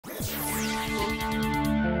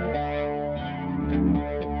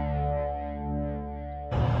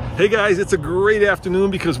Hey guys, it's a great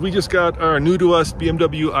afternoon because we just got our new to us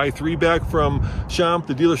BMW i3 back from Champ,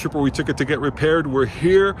 the dealership where we took it to get repaired. We're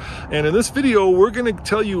here, and in this video we're going to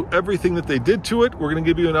tell you everything that they did to it. We're going to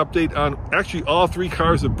give you an update on actually all three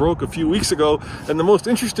cars that broke a few weeks ago, and the most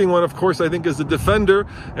interesting one, of course, I think is the Defender,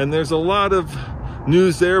 and there's a lot of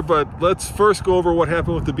news there, but let's first go over what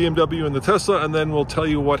happened with the BMW and the Tesla, and then we'll tell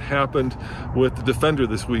you what happened with the Defender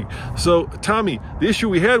this week. So Tommy, the issue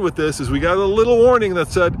we had with this is we got a little warning that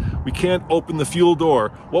said we can't open the fuel door.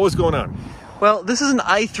 What was going on? Well, this is an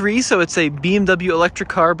i3, so it's a BMW electric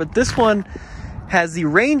car, but this one has the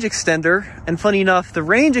range extender, and funny enough, the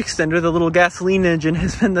range extender, the little gasoline engine,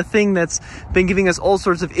 has been the thing that's been giving us all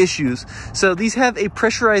sorts of issues. So these have a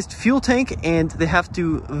pressurized fuel tank, and they have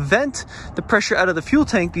to vent the pressure out of the fuel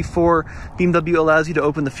tank before BMW allows you to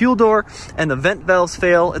open the fuel door, and the vent valves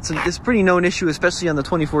fail. It's a pretty known issue, especially on the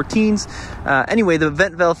 2014s. Anyway, the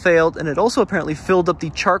vent valve failed, and it also apparently filled up the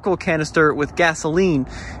charcoal canister with gasoline,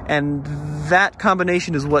 and that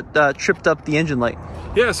combination is what tripped up the engine light.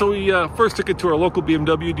 Yeah, so we first took it to our local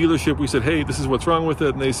BMW dealership. We said, hey, this is what's wrong with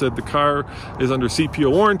it. And they said the car is under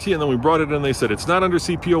CPO warranty. And then we brought it in and they said it's not under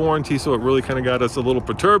CPO warranty. So it really kind of got us a little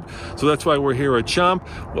perturbed. So that's why we're here at Champ.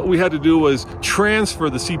 What we had to do was transfer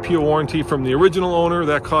the CPO warranty from the original owner.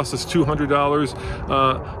 That cost us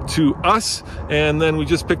 $200 to us. And then we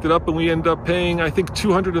just picked it up and we ended up paying, I think,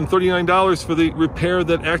 $239 for the repair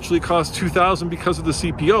that actually cost $2,000 because of the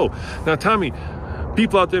CPO. Now, Tommy,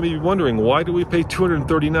 people out there may be wondering, why do we pay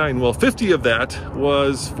 $239? Well, $50 of that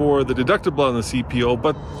was for the deductible on the CPO,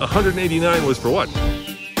 but $189 was for what?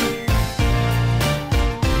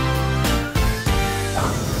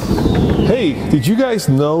 Hey, did you guys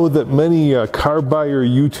know that many car buyer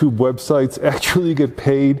YouTube websites actually get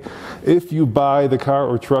paid if you buy the car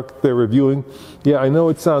or truck they're reviewing? Yeah, I know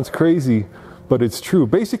it sounds crazy, but it's true.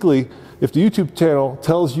 Basically, if the YouTube channel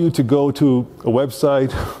tells you to go to a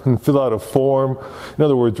website and fill out a form, in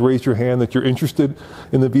other words, raise your hand that you're interested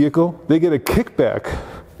in the vehicle, they get a kickback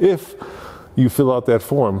if you fill out that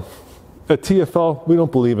form. At TFL, we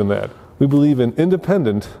don't believe in that. We believe in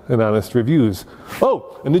independent and honest reviews.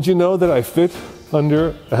 Oh, and did you know that I fit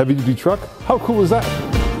under a heavy-duty truck? How cool is that?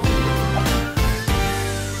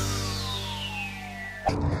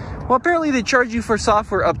 Well, apparently they charge you for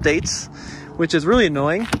software updates, which is really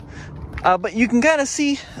annoying. But you can kind of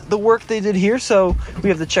see the work they did here. So we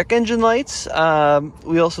have the check engine lights.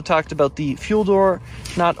 We also talked about the fuel door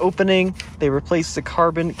not opening. They replaced the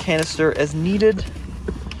carbon canister as needed.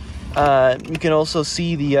 You can also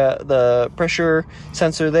see the pressure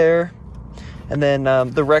sensor there. And then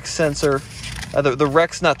the rec sensor, the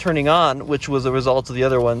rec's not turning on, which was a result of the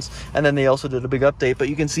other ones. And then they also did a big update. But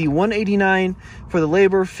you can see $189 for the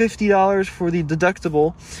labor, $50 for the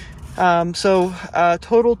deductible. So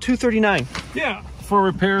total $239. Yeah, for a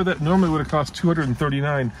repair that normally would have cost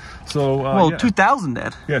 $239. So well, yeah. $2,000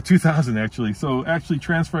 Dad. Yeah, $2,000 actually. So actually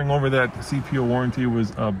transferring over that CPO warranty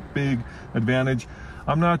was a big advantage.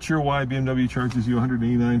 I'm not sure why BMW charges you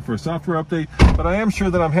 $189 for a software update, but I am sure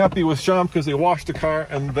that I'm happy with Champ because they washed the car,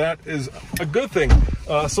 and that is a good thing.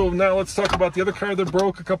 So now let's talk about the other car that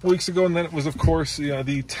broke a couple weeks ago, and then it was, of course,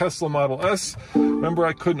 the Tesla Model S. Remember,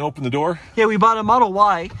 I couldn't open the door? Yeah, we bought a Model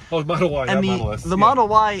Y. Oh, Model Y, and not Model S. The Model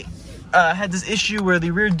Y had this issue where the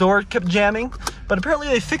rear door kept jamming, but apparently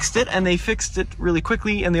they fixed it, and they fixed it really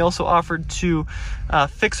quickly, and they also offered to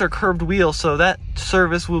fix our curved wheel, so that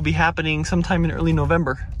service will be happening sometime in early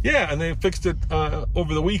November. Yeah, and they fixed it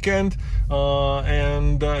over the weekend,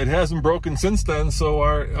 and it hasn't broken since then, so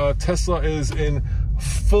our Tesla is in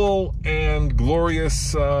full and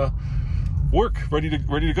glorious work, ready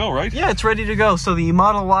to go, right? Yeah, it's ready to go. So the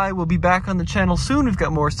Model Y will be back on the channel soon. We've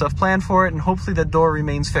got more stuff planned for it, and hopefully that door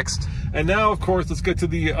remains fixed. And now, of course, let's get to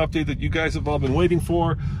the update that you guys have all been waiting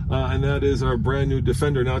for, and that is our brand new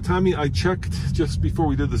Defender. Now, Tommy, I checked just before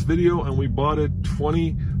we did this video, and we bought it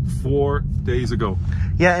 24 days ago.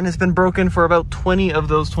 Yeah, and it's been broken for about 20 of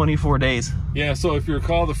those 24 days. Yeah, so if you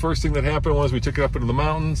recall, the first thing that happened was we took it up into the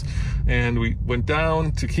mountains, and we went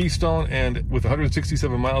down to Keystone, and with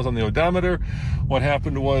 167 miles on the odometer, what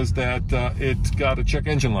happened was that it got a check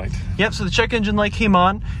engine light. Yep, so the check engine light came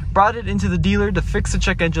on, brought it into the dealer to fix the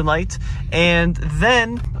check engine light, and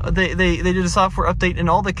then they did a software update, and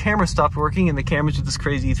all the cameras stopped working, and the cameras do this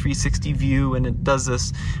crazy 360 view, and it does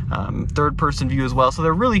this third-person view as well. So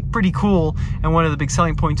they're really pretty cool, and one of the big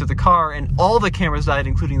selling points of the car, and all the cameras died,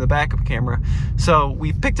 including the backup camera. So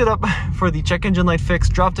we picked it up for the check engine light fix,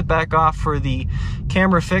 dropped it back off for the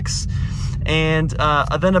camera fix, and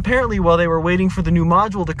then apparently while they were waiting for the new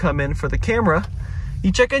module to come in for the camera,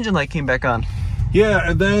 the check engine light came back on. Yeah,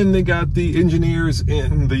 and then they got the engineers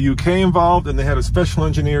in the UK involved, and they had a special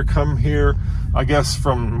engineer come here, I guess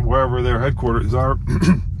from wherever their headquarters are,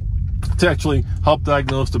 to actually help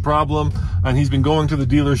diagnose the problem. And he's been going to the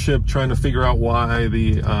dealership trying to figure out why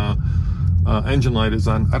the engine light is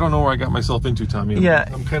on. I don't know where I got myself into, Tommy.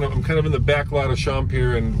 I'm kind of in the back lot of Champ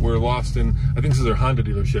here, and we're lost in, I think this is their Honda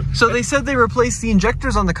dealership. So they said they replaced the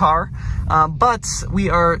injectors on the car, but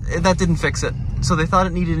that didn't fix it. So they thought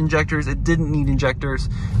it needed injectors. It didn't need injectors.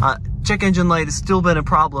 Check engine light has still been a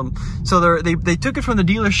problem. So they took it from the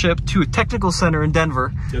dealership to a technical center in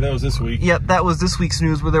Denver. Yeah, that was this week. Yep, that was this week's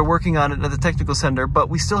news, where they're working on it at the technical center, but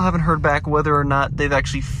we still haven't heard back whether or not they've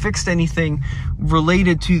actually fixed anything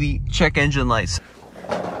related to the check engine lights.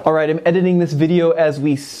 All right, I'm editing this video as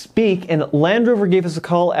we speak, and Land Rover gave us a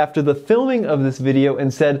call after the filming of this video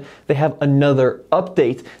and said they have another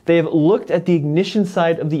update. They have looked at the ignition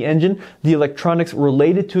side of the engine, the electronics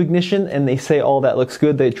related to ignition, and they say all that looks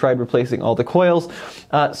good. They tried replacing all the coils.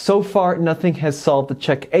 So far, nothing has solved the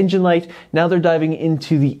check engine light. Now they're diving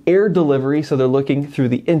into the air delivery, so they're looking through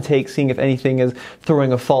the intake, seeing if anything is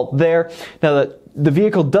throwing a fault there. Now that the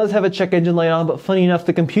vehicle does have a check engine light on, but funny enough,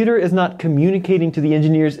 the computer is not communicating to the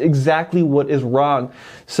engineers exactly what is wrong.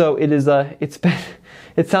 So it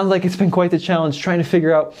sounds like it's been quite the challenge trying to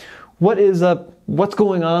figure out what's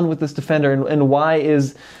going on with this Defender, and why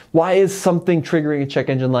is something triggering a check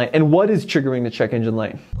engine light, and what is triggering the check engine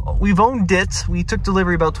light. We've owned it. We took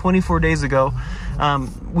delivery about 24 days ago.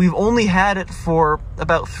 We've only had it for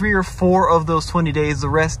about 3 or 4 of those 20 days. The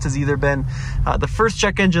rest has either been the first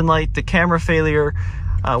check engine light, the camera failure,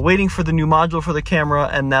 waiting for the new module for the camera,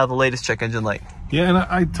 and now the latest check engine light. Yeah,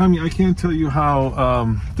 and Tommy, I can't tell you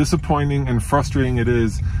how disappointing and frustrating it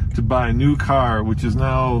is to buy a new car, which is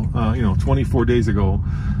now 24 days ago,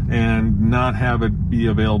 and not have it be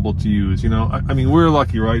available to use. I mean, we're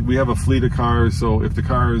lucky, right? We have a fleet of cars, so if the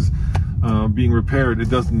car is being repaired, it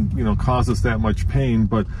doesn't cause us that much pain.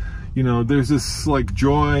 But there's this like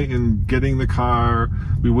joy in getting the car.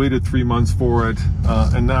 We waited 3 months for it,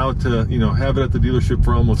 and now to have it at the dealership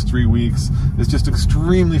for almost 3 weeks is just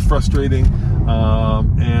extremely frustrating.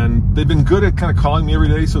 And they've been good at kind of calling me every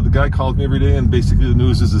day. So the guy calls me every day, and basically the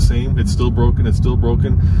news is the same. It's still broken. It's still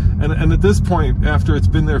broken. And at this point, after it's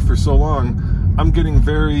been there for so long, I'm getting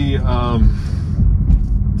very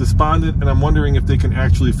despondent, and I'm wondering if they can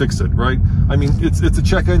actually fix it, right? I mean, it's a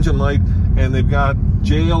check engine light, and they've got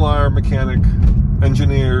JLR mechanic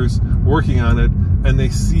engineers working on it, and they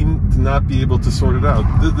seem to not be able to sort it out.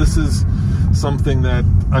 This is something that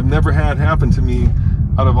I've never had happen to me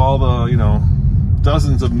out of all the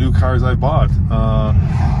dozens of new cars I bought.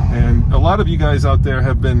 And a lot of you guys out there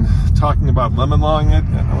have been talking about lemon lawing it.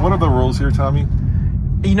 What are the rules here, Tommy?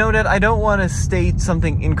 Dad, I don't want to state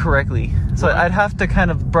something incorrectly, so I'd have to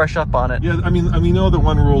kind of brush up on it. Yeah, I mean, the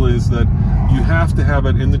one rule is that you have to have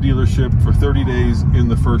it in the dealership for 30 days in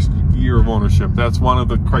the first year of ownership. That's one of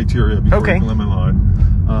the criteria before you can lemon law it.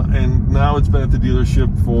 And now it's been at the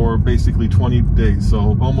dealership for basically 20 days,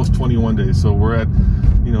 so almost 21 days. So we're at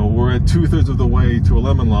 2/3 of the way to a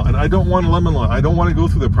lemon law, and I don't want a lemon law. I don't want to go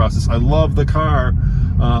through the process. I love the car,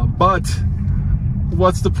 but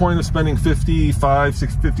what's the point of spending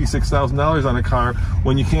 $56,000 on a car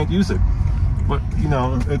when you can't use it? But it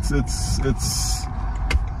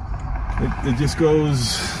just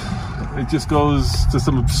goes to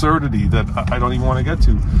some absurdity that I don't even want to get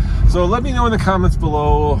to. So let me know in the comments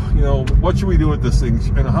below, what should we do with this thing,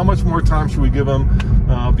 and how much more time should we give them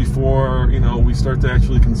before we start to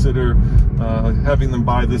actually consider having them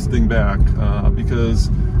buy this thing back, because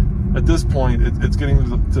at this point it's getting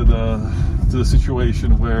to the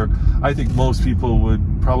situation where I think most people would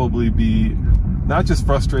probably be not just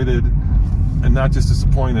frustrated and not just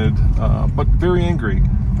disappointed, but very angry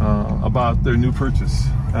about their new purchase.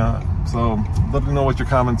 So let me know what your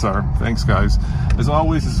comments are. Thanks, guys. As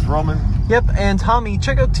always, this is Roman. Yep, and Tommy,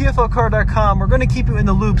 check out TFLcar.com. We're going to keep you in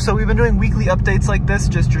the loop. So we've been doing weekly updates like this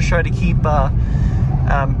just to try to keep...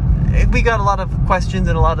 we got a lot of questions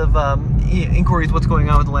and a lot of inquiries what's going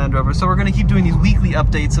on with the Land Rover. So we're going to keep doing these weekly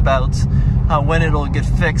updates about when it'll get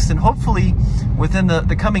fixed. And hopefully within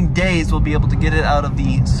the coming days, we'll be able to get it out of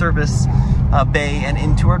the service bay and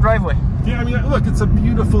into our driveway. Yeah, I mean, look, it's a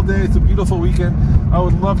beautiful day. It's a beautiful weekend. I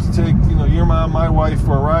would love to take, your mom, my wife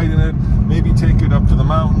for a ride in it. Maybe take it up to the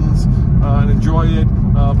mountains and enjoy it.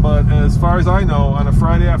 But as far as I know, on a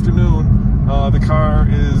Friday afternoon, the car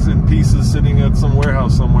is in pieces sitting at some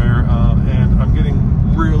warehouse somewhere. And I'm getting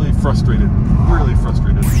really frustrated. Really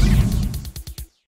frustrated.